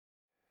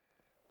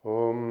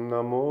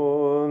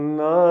Namo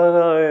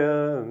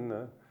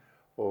Narayana.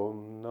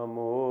 Om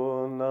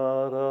Namo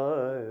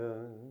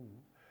Narayana.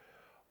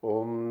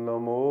 Om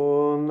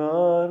Namo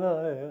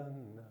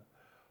Narayana.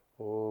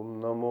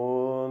 Om Namo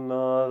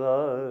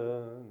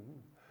Narayana.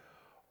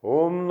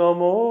 Om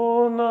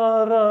Namo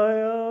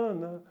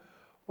Narayana.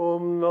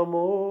 Om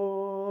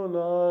Namo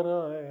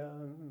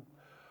Narayana.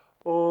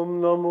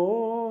 Om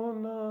Namo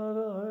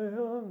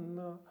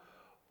Narayana.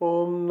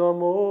 Om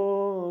Namo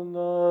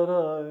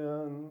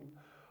Narayana.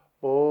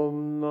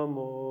 Om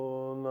Namo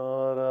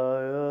Narayana.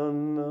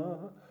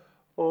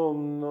 Om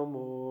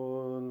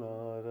Namo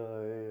Narayana.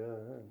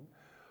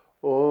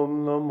 Om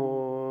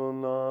Namo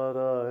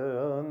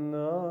Narayana.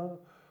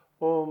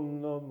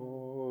 Om Namo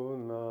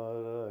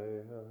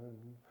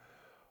Narayana.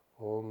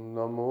 Om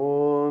Namo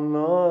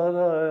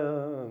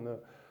Narayana.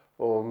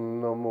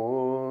 Om Namo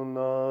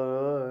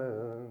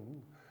Narayana.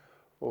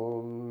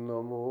 Om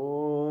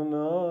Namo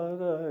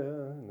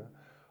Narayana.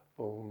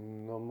 Om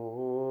Namo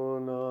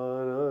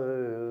Narayana.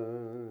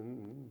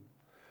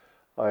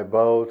 I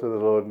bow to the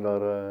Lord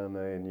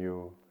Narayana in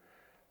you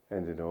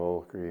and in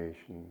all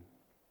creation.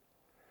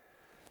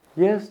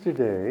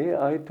 Yesterday,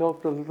 I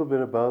talked a little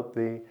bit about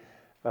the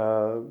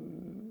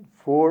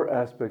four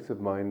aspects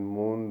of mind: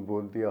 Mon,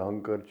 Buddhi,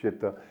 Ahankar,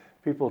 Chitta.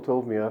 People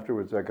told me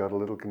afterwards I got a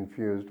little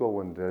confused. Well,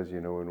 one does, you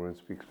know, when one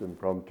speaks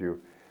impromptu.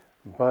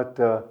 But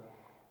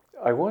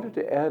I wanted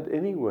to add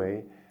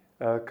anyway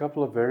a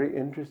couple of very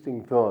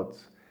interesting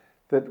thoughts.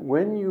 That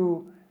when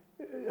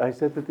I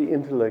said that the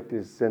intellect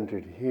is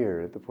centered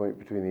here at the point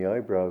between the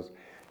eyebrows.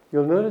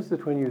 You'll notice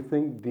that when you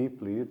think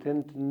deeply, you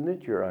tend to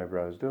knit your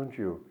eyebrows, don't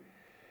you?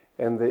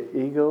 And the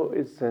ego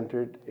is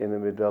centered in the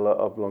medulla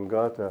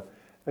oblongata.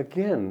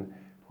 Again,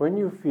 when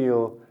you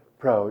feel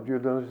proud, you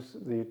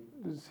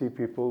see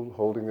people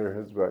holding their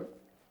heads back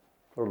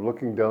or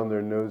looking down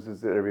their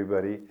noses at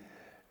everybody.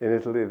 In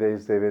Italy, they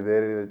say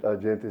vedere la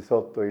gente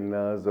sotto il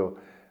naso,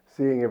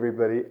 seeing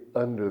everybody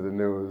under the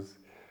nose.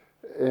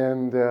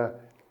 And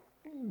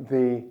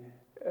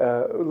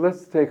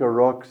let's take a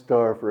rock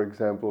star, for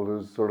example,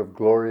 who's sort of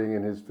glorying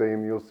in his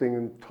fame. You'll see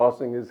him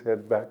tossing his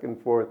head back and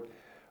forth.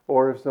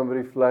 Or if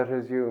somebody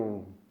flatters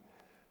you,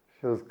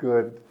 feels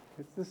good.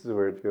 This is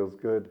where it feels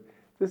good.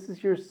 This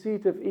is your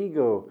seat of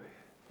ego.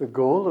 The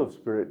goal of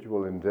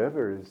spiritual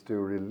endeavor is to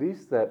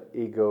release that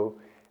ego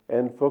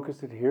and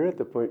focus it here at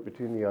the point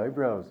between the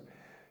eyebrows.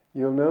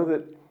 You'll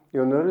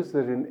notice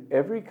that in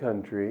every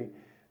country,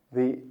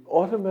 the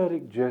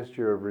automatic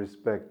gesture of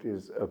respect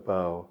is a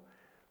bow.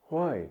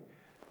 Why?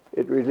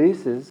 It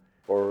releases,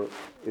 or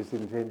is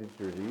intended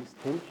to release,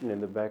 tension in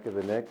the back of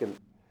the neck and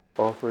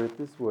offer it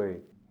this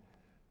way.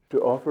 To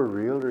offer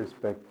real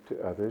respect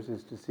to others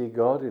is to see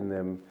God in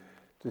them.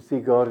 To see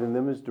God in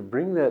them is to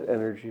bring that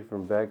energy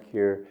from back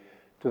here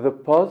to the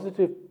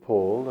positive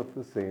pole of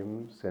the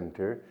same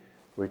center,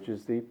 which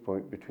is the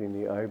point between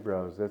the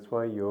eyebrows. That's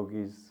why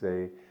yogis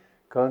say,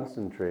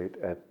 concentrate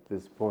at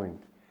this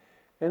point.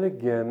 And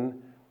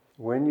again,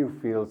 when you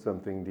feel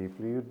something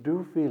deeply, you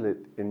do feel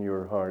it in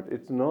your heart.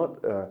 It's not,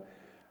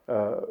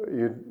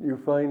 you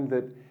find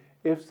that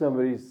if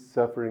somebody's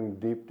suffering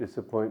deep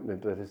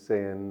disappointment, let us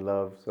say in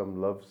love,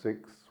 some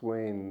lovesick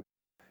swain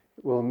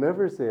will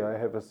never say, I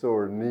have a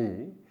sore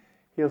knee.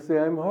 He'll say,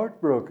 I'm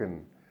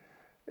heartbroken.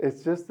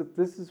 It's just that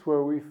this is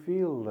where we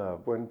feel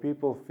love. When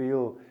people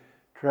feel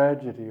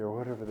tragedy or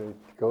whatever, they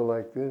go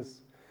like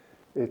this.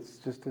 It's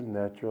just a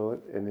natural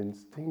and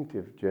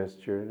instinctive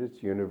gesture, and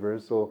it's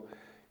universal.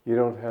 You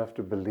don't have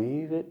to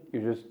believe it,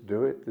 you just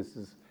do it. This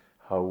is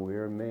how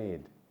we're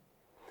made.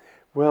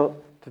 Well,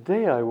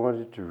 today I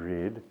wanted to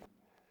read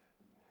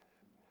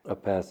a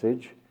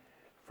passage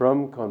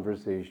from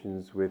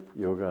Conversations with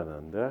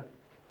Yogananda.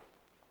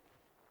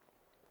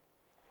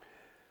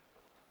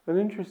 An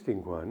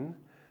interesting one.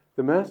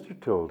 The Master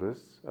told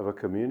us of a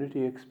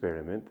community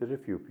experiment that a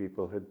few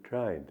people had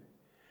tried.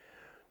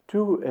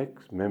 2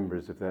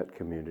 ex-members of that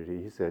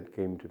community, he said,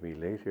 came to me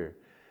later.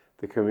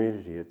 The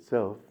community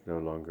itself no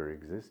longer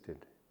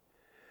existed.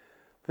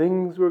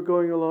 Things were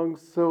going along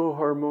so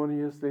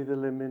harmoniously, they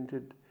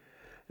lamented.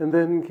 And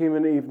then came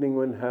an evening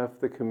when half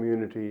the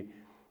community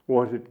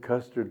wanted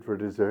custard for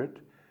dessert,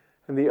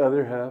 and the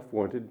other half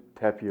wanted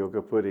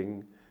tapioca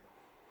pudding.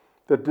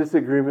 The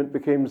disagreement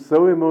became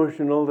so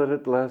emotional that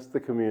at last the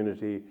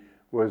community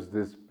was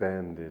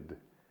disbanded.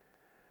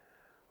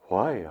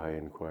 Why, I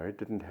inquired,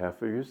 didn't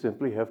half of you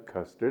simply have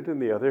custard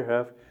and the other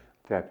half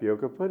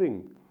tapioca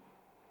pudding?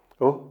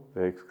 Oh,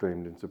 they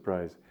exclaimed in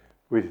surprise,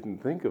 we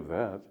didn't think of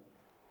that.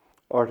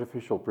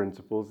 Artificial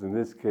principles, in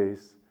this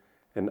case,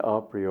 an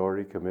a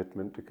priori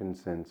commitment to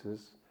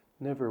consensus,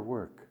 never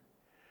work.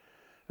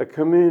 A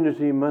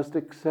community must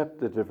accept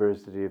the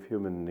diversity of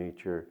human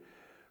nature.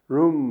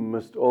 Room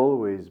must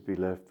always be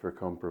left for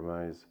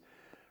compromise.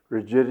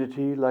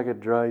 Rigidity, like a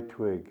dry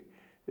twig,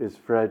 is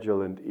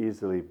fragile and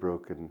easily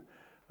broken.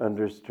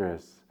 Under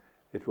stress,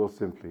 it will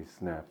simply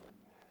snap.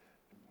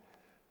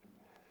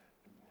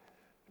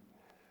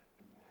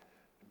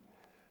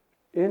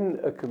 In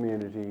a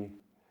community,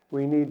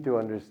 we need to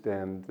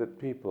understand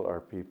that people are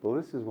people.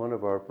 This is one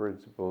of our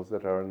principles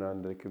at our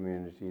Ananda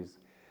communities.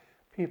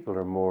 People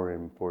are more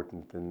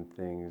important than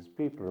things.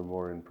 People are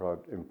more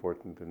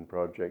important than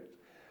projects.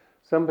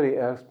 Somebody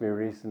asked me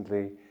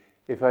recently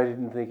if I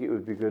didn't think it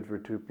would be good for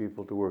two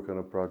people to work on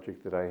a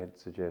project that I had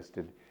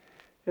suggested.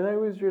 And I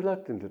was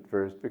reluctant at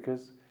first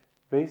because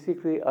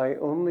basically I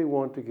only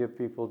want to give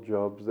people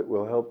jobs that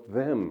will help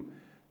them,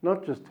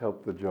 not just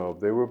help the job.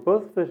 They were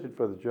both fitted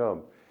for the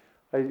job.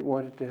 I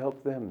wanted to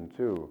help them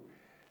too.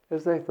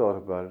 As I thought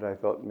about it, I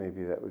thought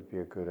maybe that would be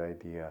a good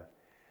idea.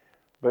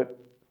 But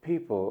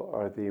people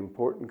are the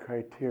important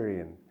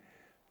criterion,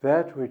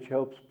 that which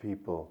helps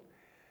people.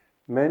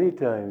 Many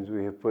times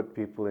we have put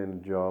people in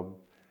a job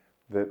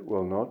that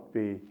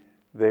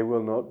they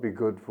will not be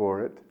good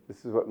for it.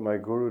 This is what my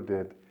guru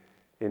did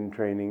in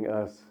training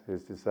us,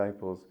 his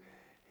disciples.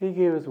 He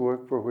gave us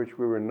work for which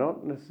we were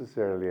not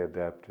necessarily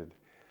adapted.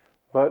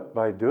 But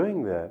by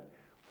doing that,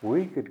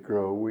 we could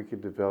grow, we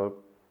could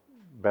develop,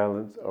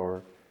 balance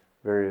our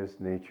various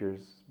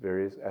natures,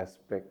 various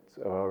aspects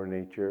of our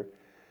nature,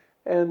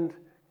 and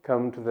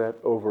come to that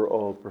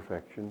overall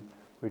perfection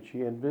which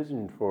he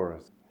envisioned for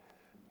us.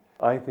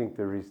 I think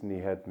the reason he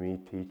had me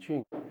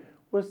teaching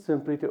was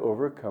simply to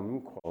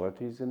overcome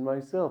qualities in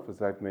myself,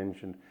 as I've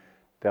mentioned.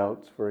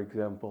 Doubts, for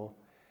example.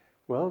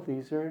 Well,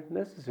 these are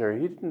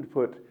necessary. He didn't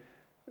put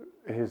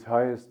his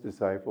highest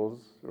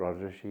disciples,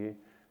 Rajarshi,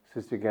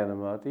 Sister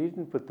Ganamata, he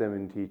didn't put them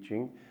in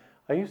teaching.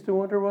 I used to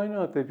wonder why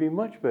not. They'd be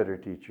much better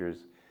teachers.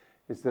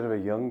 Instead of a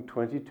young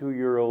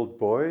 22-year-old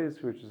boy,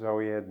 which is how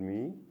he had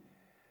me.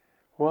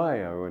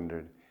 Why, I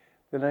wondered.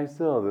 Then I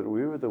saw that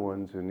we were the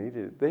ones who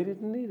needed it. They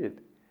didn't need it.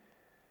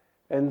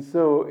 And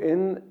so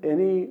in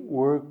any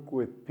work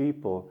with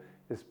people,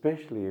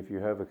 especially if you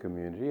have a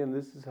community, and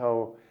this is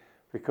how,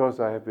 because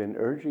I have been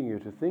urging you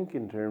to think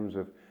in terms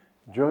of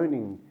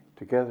joining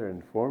together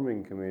and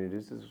forming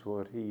communities, this is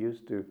what he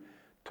used to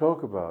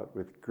talk about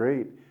with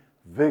great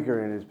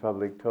vigor in his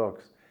public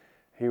talks.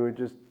 He would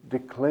just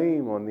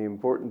declaim on the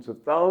importance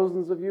of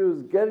thousands of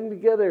youths getting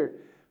together,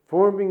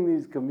 forming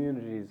these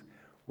communities,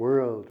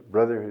 world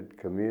brotherhood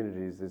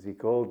communities, as he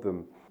called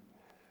them.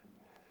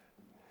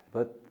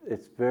 But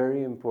it's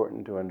very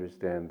important to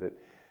understand that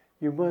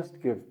you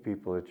must give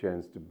people a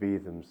chance to be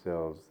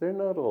themselves. They're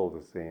not all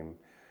the same.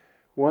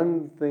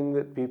 One thing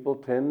that people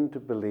tend to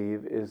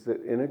believe is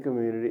that in a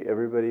community,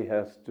 everybody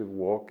has to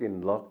walk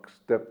in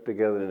lockstep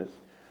togetherness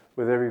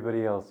with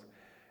everybody else.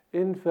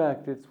 In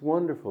fact, it's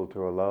wonderful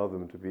to allow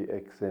them to be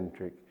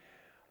eccentric.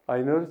 I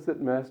noticed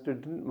that Master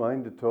didn't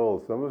mind at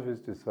all. Some of his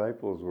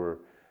disciples were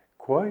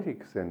quite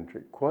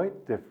eccentric,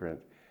 quite different,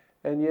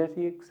 and yet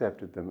he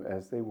accepted them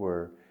as they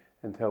were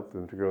and helped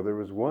them to grow. There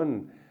was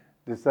one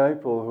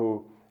disciple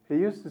who, he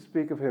used to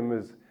speak of him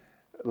as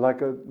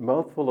like a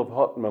mouthful of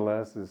hot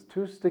molasses,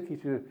 too sticky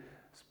to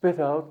spit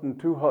out and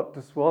too hot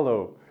to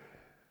swallow.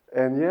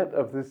 And yet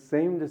of this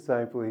same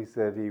disciple, he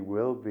said he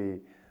will be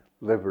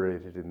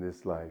liberated in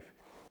this life.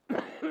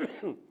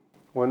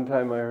 One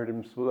time I heard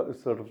him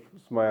sort of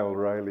smile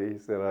wryly. He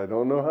said, I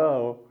don't know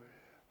how,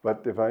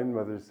 but Divine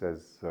Mother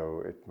says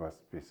so, it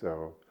must be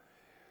so.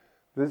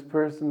 This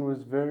person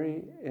was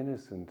very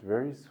innocent,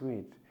 very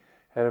sweet,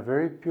 had a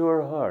very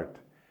pure heart.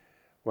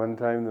 One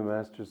time the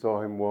Master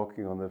saw him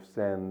walking on the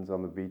sands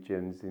on the beach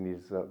in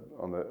Sinisa,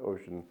 on the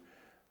ocean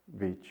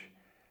beach,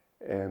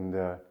 and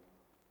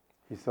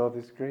he saw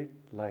this great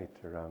light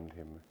around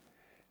him,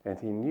 and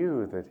he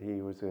knew that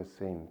he was a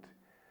saint,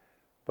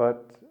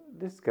 but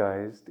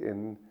disguised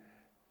in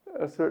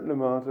a certain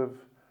amount of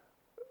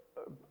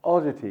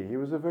oddity. He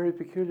was a very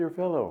peculiar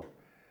fellow,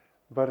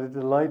 but a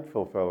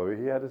delightful fellow.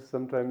 He had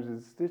sometimes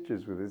his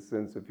stitches with his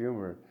sense of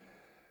humor.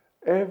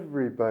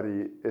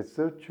 Everybody, it's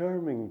so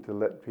charming to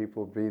let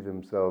people be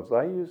themselves.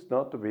 I used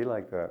not to be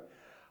like that.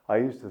 I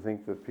used to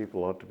think that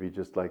people ought to be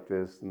just like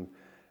this,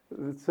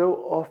 and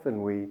so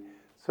often we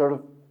sort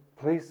of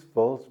place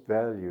false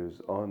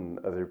values on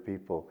other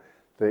people.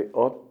 They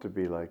ought to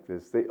be like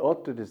this. They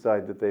ought to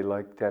decide that they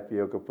like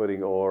tapioca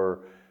pudding or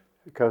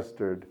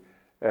custard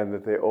and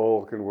that they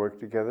all can work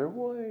together.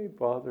 Why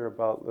bother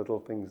about little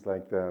things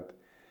like that?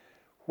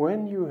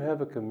 When you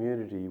have a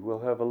community, we'll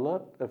have a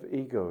lot of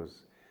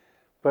egos.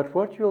 But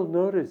what you'll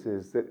notice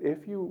is that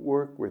if you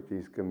work with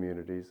these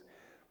communities,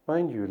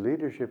 mind you,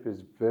 leadership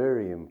is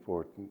very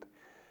important.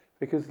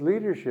 Because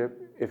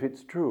leadership, if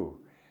it's true,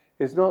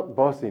 is not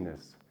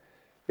bossiness.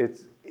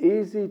 It's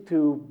easy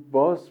to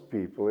boss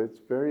people. It's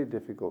very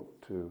difficult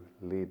to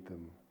lead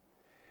them.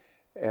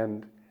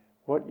 And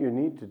what you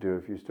need to do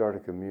if you start a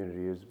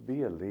community is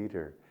be a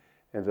leader.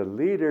 And a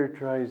leader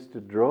tries to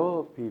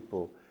draw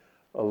people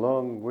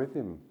along with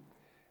him.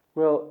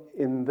 Well,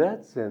 in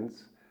that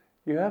sense,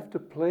 you have to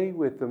play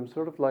with them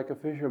sort of like a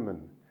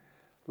fisherman.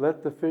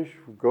 Let the fish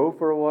go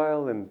for a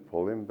while and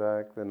pull him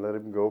back, then let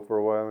him go for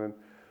a while and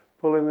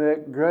pull him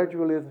back.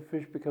 Gradually the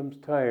fish becomes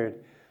tired,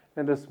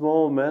 and a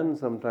small man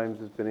sometimes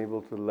has been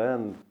able to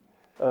land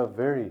a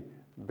very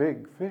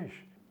big fish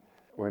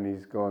when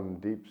he's gone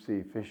deep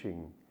sea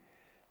fishing.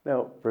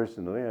 Now,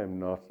 personally,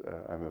 I'm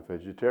a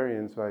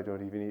vegetarian, so I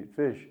don't even eat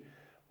fish.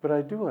 But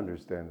I do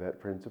understand that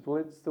principle.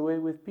 It's the way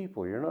with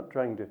people. You're not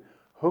trying to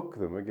hook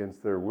them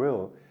against their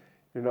will.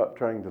 You're not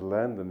trying to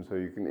land them so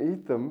you can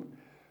eat them,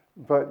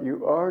 but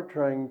you are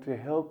trying to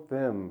help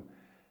them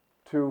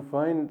to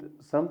find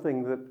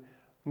something that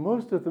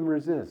most of them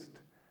resist.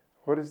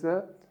 What is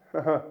that?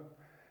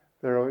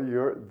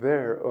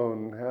 Their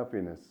own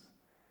happiness.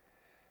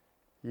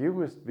 You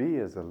must be,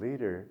 as a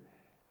leader,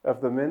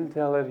 of the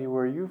mentality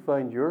where you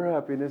find your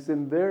happiness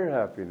in their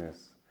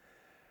happiness.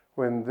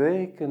 When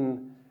they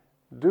can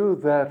do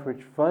that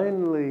which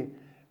finally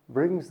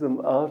brings them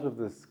out of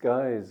the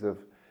skies of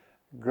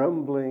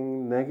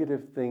grumbling,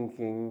 negative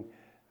thinking,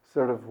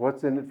 sort of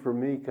what's in it for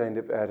me kind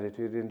of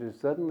attitude, into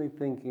suddenly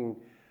thinking,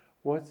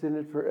 what's in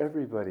it for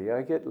everybody?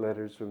 I get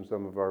letters from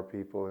some of our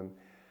people, and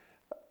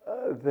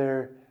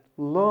they're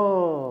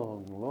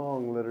long,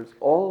 long letters,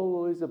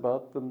 always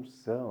about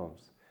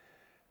themselves.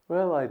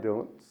 Well, I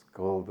don't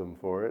scold them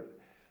for it,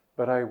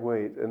 but I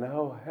wait, and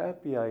how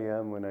happy I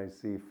am when I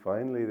see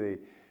finally they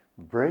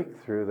break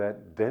through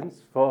that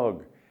dense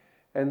fog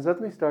and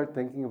suddenly start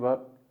thinking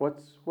about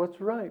what's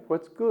right,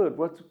 what's good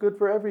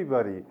for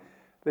everybody.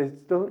 They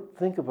don't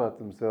think about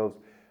themselves.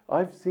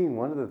 I've seen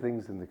one of the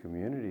things in the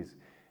communities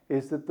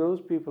is that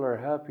those people are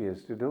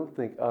happiest who don't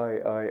think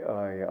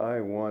I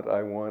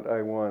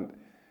want.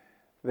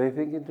 They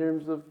think in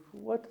terms of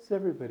what does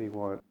everybody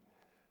want?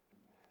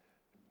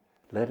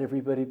 Let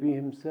everybody be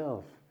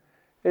himself.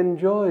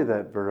 Enjoy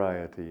that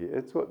variety.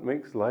 It's what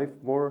makes life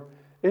more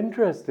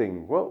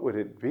interesting. What would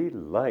it be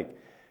like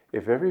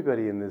if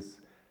everybody in this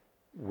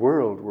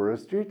world were a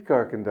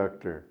streetcar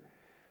conductor?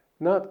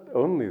 Not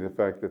only the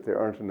fact that there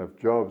aren't enough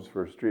jobs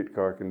for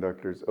streetcar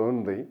conductors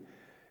only,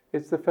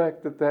 it's the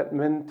fact that that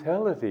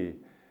mentality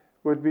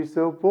would be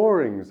so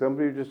boring.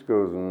 Somebody just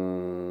goes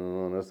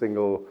on a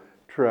single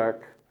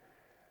track.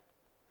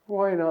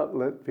 Why not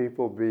let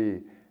people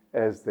be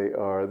as they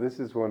are? This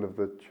is one of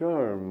the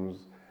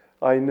charms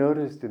I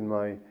noticed in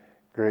my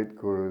great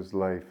guru's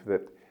life,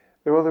 that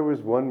there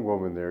was one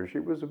woman there. She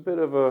was a bit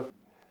of a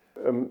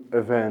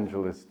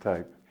evangelist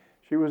type.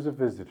 She was a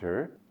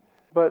visitor,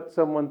 but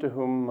someone to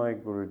whom my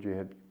Guruji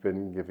had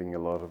been giving a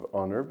lot of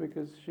honor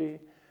because she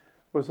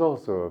was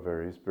also a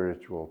very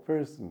spiritual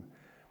person.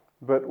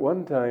 But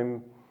one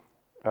time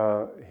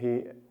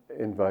he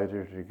invited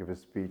her to give a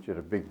speech at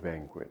a big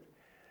banquet.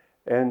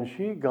 And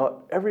she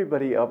got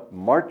everybody up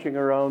marching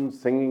around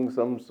singing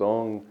some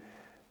song.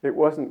 It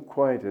wasn't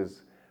quite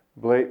as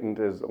blatant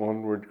as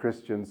Onward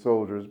Christian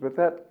Soldiers, but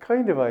that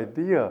kind of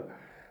idea.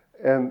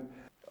 And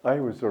I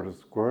was sort of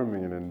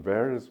squirming in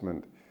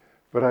embarrassment.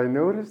 But I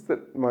noticed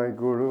that my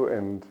guru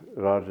and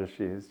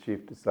Rajarshi, his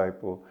chief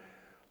disciple,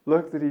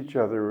 looked at each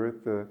other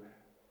with a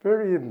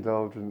very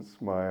indulgent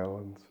smile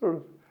and sort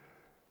of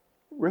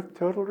with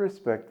total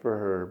respect for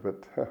her,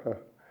 but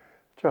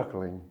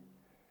chuckling.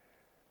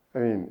 I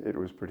mean, it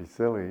was pretty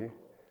silly,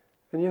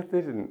 and yet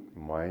they didn't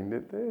mind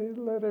it. They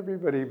let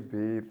everybody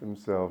be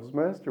themselves.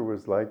 Master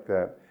was like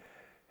that.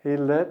 He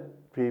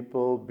let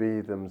people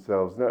be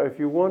themselves. Now, if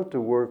you want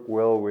to work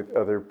well with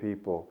other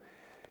people,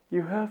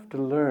 you have to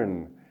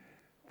learn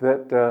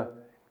that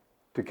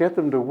to get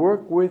them to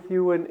work with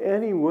you in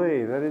any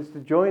way, that is to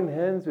join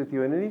hands with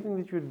you in anything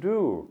that you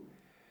do,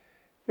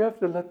 you have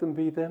to let them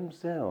be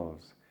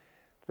themselves.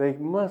 They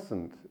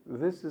mustn't.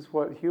 This is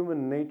what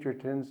human nature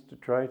tends to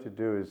try to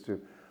do, is to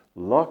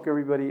lock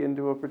everybody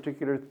into a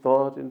particular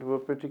thought, into a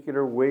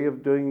particular way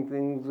of doing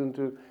things,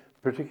 into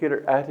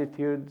particular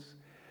attitudes.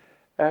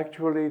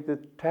 Actually, the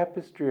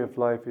tapestry of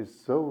life is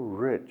so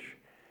rich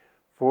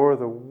for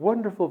the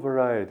wonderful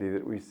variety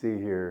that we see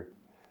here.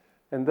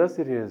 And thus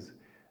it is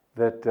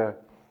that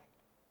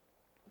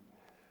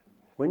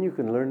when you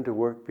can learn to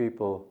work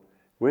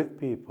with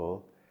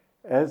people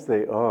as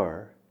they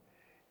are,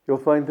 you'll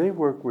find they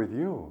work with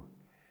you.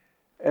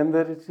 And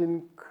that it's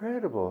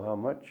incredible how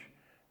much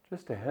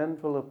just a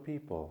handful of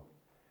people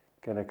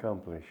can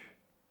accomplish.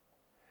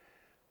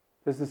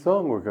 There's a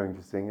song we're going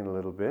to sing in a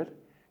little bit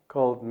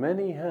called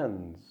Many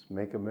Hands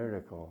Make a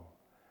Miracle.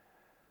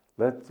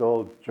 Let's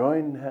all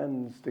join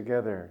hands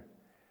together.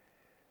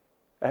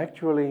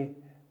 Actually,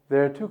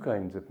 there are two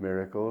kinds of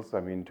miracles,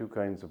 two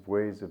kinds of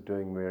ways of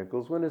doing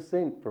miracles. When a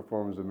saint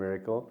performs a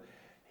miracle,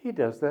 he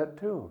does that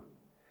too.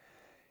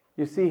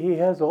 You see, he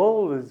has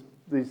all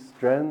these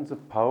strands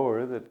of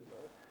power that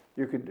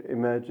you could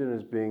imagine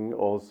as being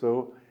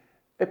also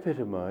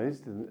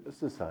epitomized in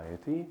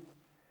society,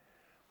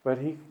 but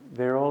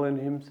they're all in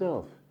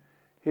himself.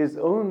 His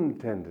own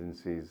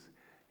tendencies,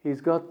 he's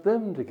got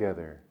them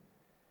together.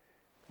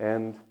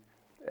 And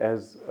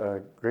as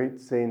a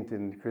great saint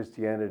in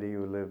Christianity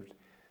who lived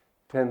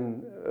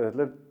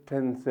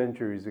 10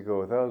 centuries ago,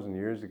 1,000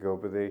 years ago,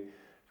 but they,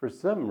 for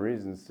some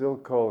reason, still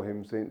call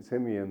him Saint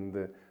Simeon,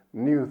 the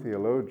new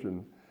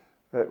theologian.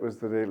 That was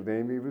the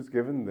name he was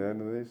given then,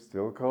 and they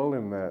still call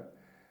him that.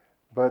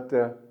 But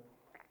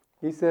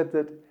he said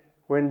that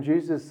when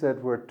Jesus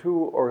said, where 2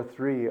 or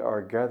 3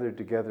 are gathered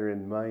together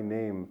in my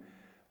name,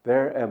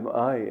 there am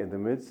I in the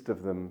midst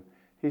of them.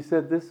 He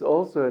said this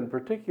also and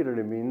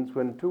particularly means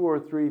when 2 or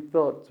 3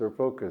 thoughts are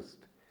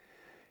focused.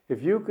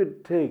 If you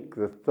could take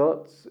the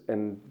thoughts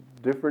and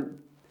different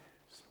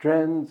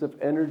strands of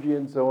energy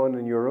and so on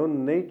in your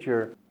own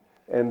nature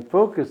and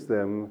focus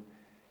them,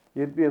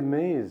 you'd be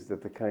amazed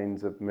at the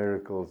kinds of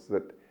miracles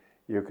that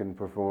you can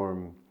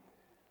perform.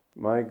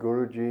 My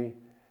Guruji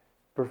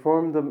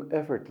performed them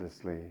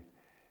effortlessly.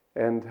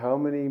 And how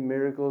many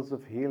miracles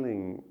of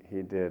healing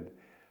he did.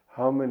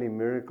 How many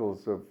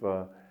miracles of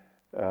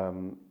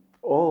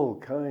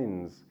all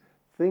kinds.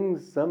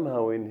 Things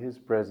somehow in his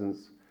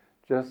presence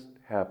just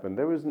happened.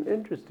 There was an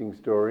interesting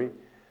story,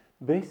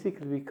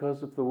 basically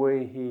because of the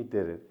way he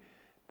did it.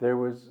 It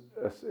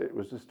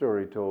was a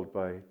story told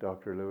by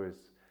Dr. Lewis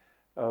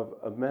of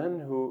a man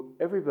who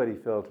everybody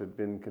felt had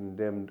been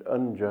condemned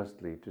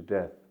unjustly to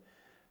death,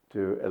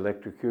 to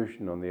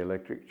electrocution on the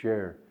electric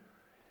chair.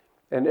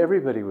 And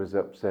everybody was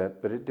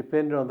upset, but it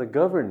depended on the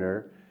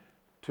governor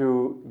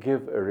to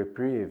give a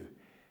reprieve.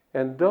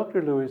 And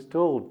Dr. Lewis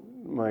told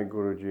my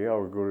Guruji,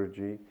 our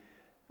Guruji,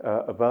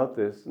 about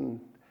this, and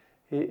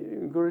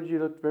Guruji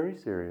looked very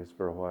serious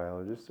for a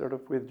while, just sort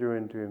of withdrew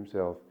into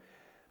himself.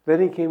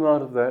 Then he came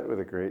out of that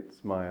with a great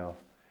smile.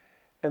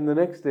 And the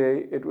next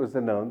day it was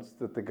announced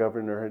that the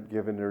governor had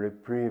given a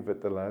reprieve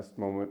at the last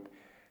moment,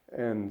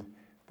 and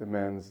the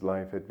man's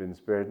life had been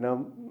spared.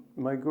 Now,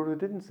 my Guru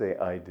didn't say,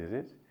 I did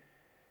it.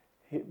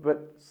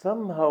 But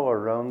somehow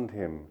around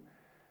him,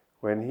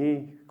 when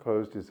he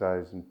closed his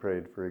eyes and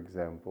prayed, for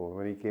example,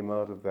 when he came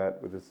out of that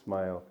with a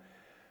smile,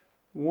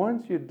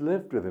 once you'd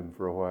lived with him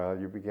for a while,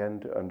 you began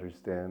to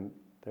understand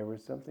there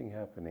was something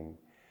happening.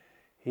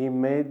 He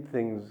made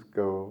things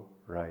go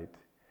right.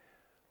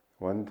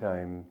 One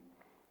time,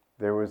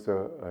 there was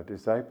a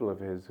disciple of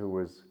his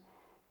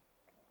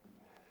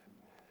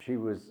she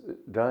was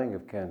dying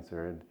of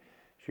cancer, and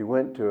she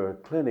went to a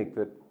clinic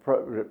that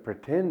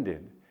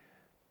pretended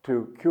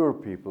to cure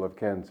people of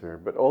cancer,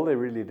 but all they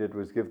really did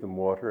was give them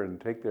water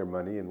and take their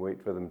money and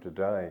wait for them to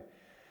die.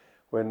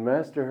 When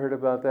Master heard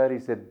about that, he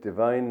said,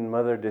 Divine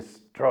Mother,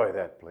 destroy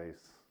that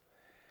place.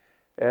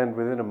 And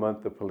within a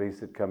month, the police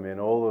had come in.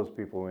 All those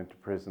people went to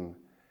prison.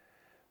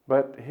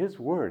 But his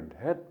word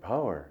had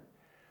power.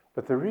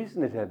 But the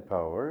reason it had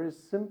power is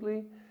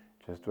simply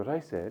just what I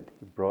said.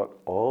 He brought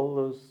all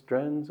those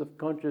strands of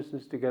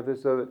consciousness together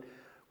so that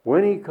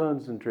when he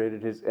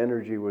concentrated, his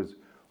energy was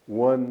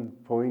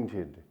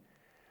one-pointed.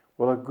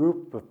 Well, a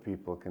group of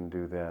people can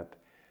do that.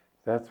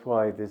 That's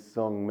why this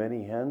song,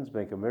 Many Hands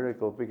Make a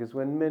Miracle, because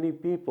when many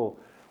people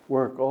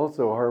work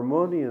also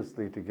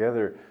harmoniously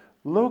together,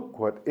 look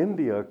what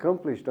India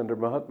accomplished under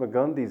Mahatma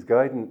Gandhi's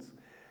guidance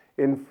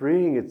in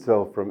freeing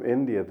itself from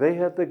India. They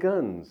had the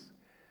guns,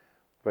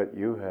 but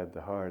you had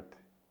the heart.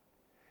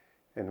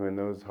 And when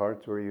those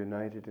hearts were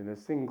united in a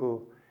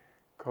single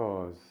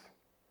cause,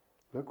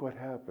 look what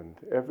happened.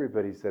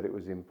 Everybody said it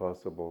was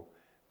impossible,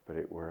 but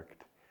it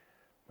worked.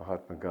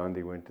 Mahatma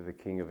Gandhi went to the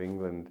King of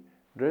England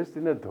dressed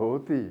in a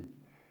dhoti.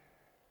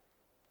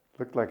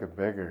 Looked like a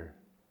beggar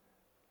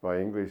by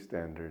English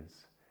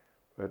standards.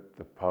 But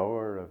the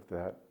power of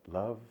that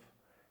love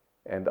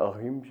and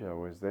ahimsa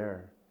was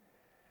there.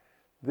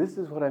 This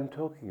is what I'm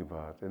talking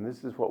about, and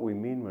this is what we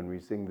mean when we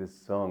sing this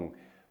song,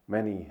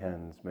 Many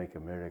Hands Make a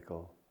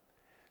Miracle.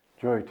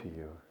 Joy to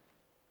you.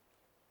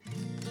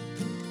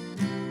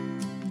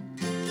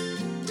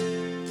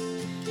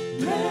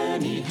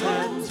 Many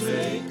hands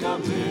make a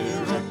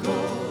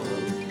miracle.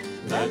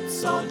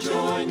 Let's all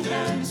join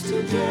hands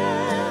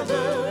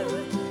together.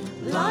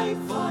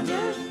 Life on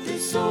earth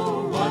is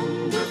so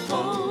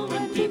wonderful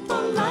when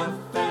people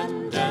laugh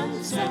and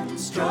dance and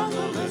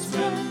struggle as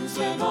friends,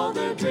 and all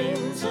their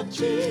dreams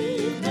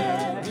achieve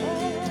their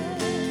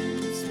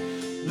ends.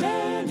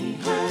 Many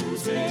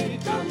hands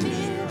make a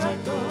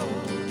miracle.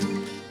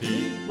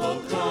 People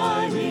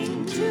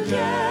climbing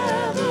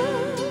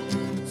together.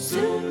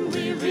 Soon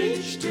we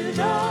reach to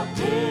the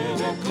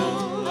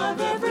pinnacle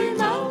of every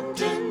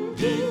mountain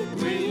peak.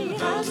 We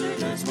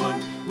hazard as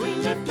one. We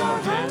lift our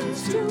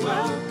hands to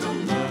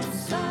welcome the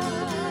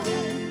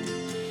sun.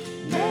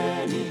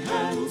 Many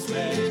hands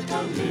make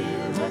a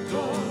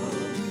miracle.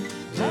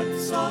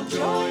 Let's all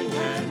join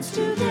hands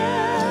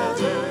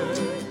together.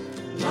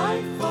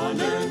 Life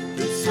on earth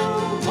is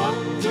so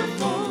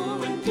wonderful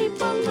when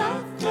people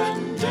laugh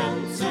and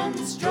dance and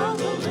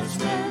struggle as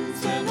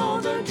friends, and all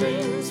their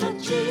dreams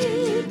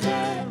achieve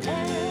their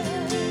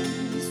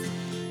ends.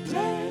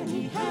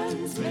 Many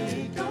hands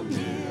make a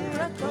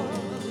miracle.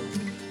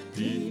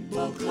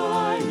 People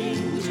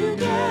climbing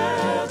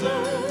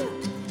together.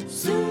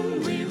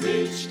 Soon we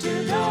reach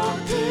to the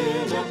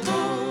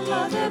pinnacle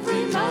of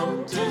every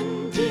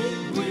mountain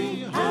peak.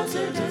 We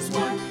hazard as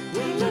one.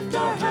 We lift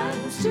our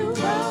hands to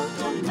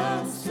welcome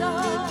the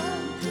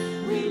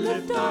sun. We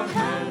lift our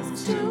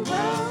hands to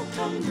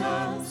welcome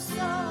the